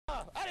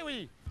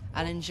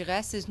Alain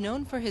Giresse is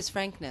known for his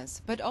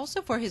frankness, but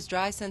also for his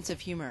dry sense of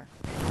humor.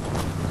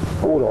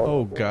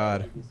 Oh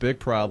God, big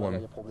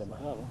problem.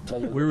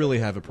 We really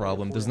have a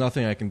problem. There's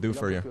nothing I can do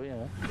for you.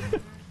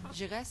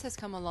 Giresse has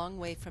come a long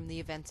way from the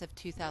events of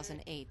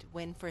 2008,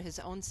 when, for his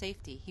own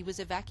safety, he was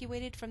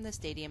evacuated from the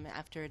stadium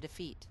after a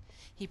defeat.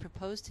 He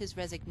proposed his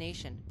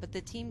resignation, but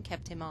the team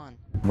kept him on.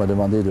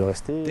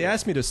 They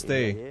asked me to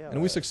stay,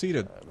 and we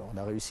succeeded.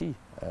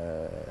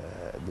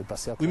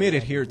 We made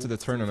it here to the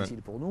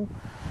tournament.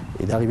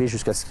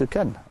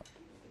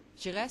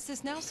 Giresse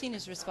is now seen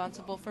as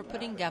responsible for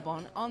putting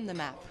Gabon on the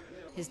map.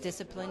 His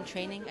discipline,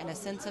 training, and a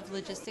sense of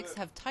logistics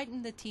have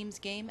tightened the team's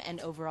game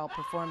and overall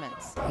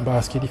performance.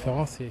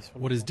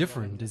 What is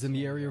different is in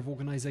the area of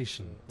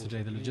organization.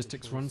 Today the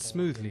logistics run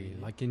smoothly,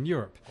 like in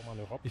Europe.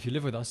 If you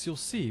live with us, you'll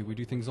see we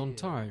do things on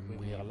time,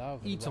 we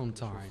eat on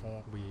time,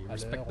 we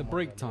respect the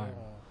break time.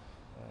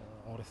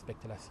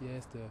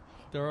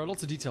 There are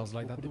lots of details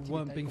like that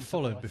weren't being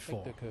followed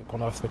before.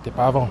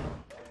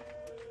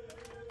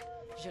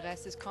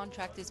 Giresse's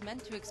contract is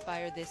meant to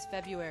expire this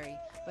February,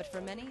 but for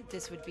many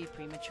this would be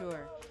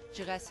premature.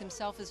 Giresse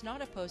himself is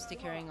not opposed to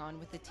carrying on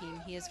with the team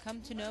he has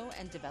come to know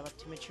and develop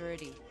to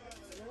maturity.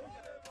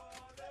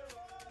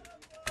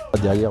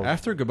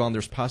 After Gabon,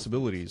 there's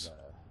possibilities.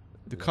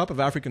 The Cup of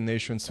African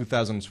Nations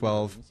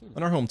 2012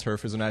 on our home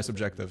turf is a nice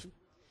objective.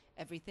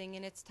 Everything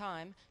in its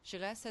time,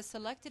 Giresse has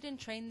selected and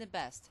trained the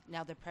best.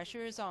 Now the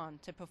pressure is on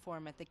to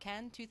perform at the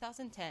CAN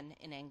 2010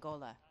 in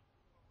Angola.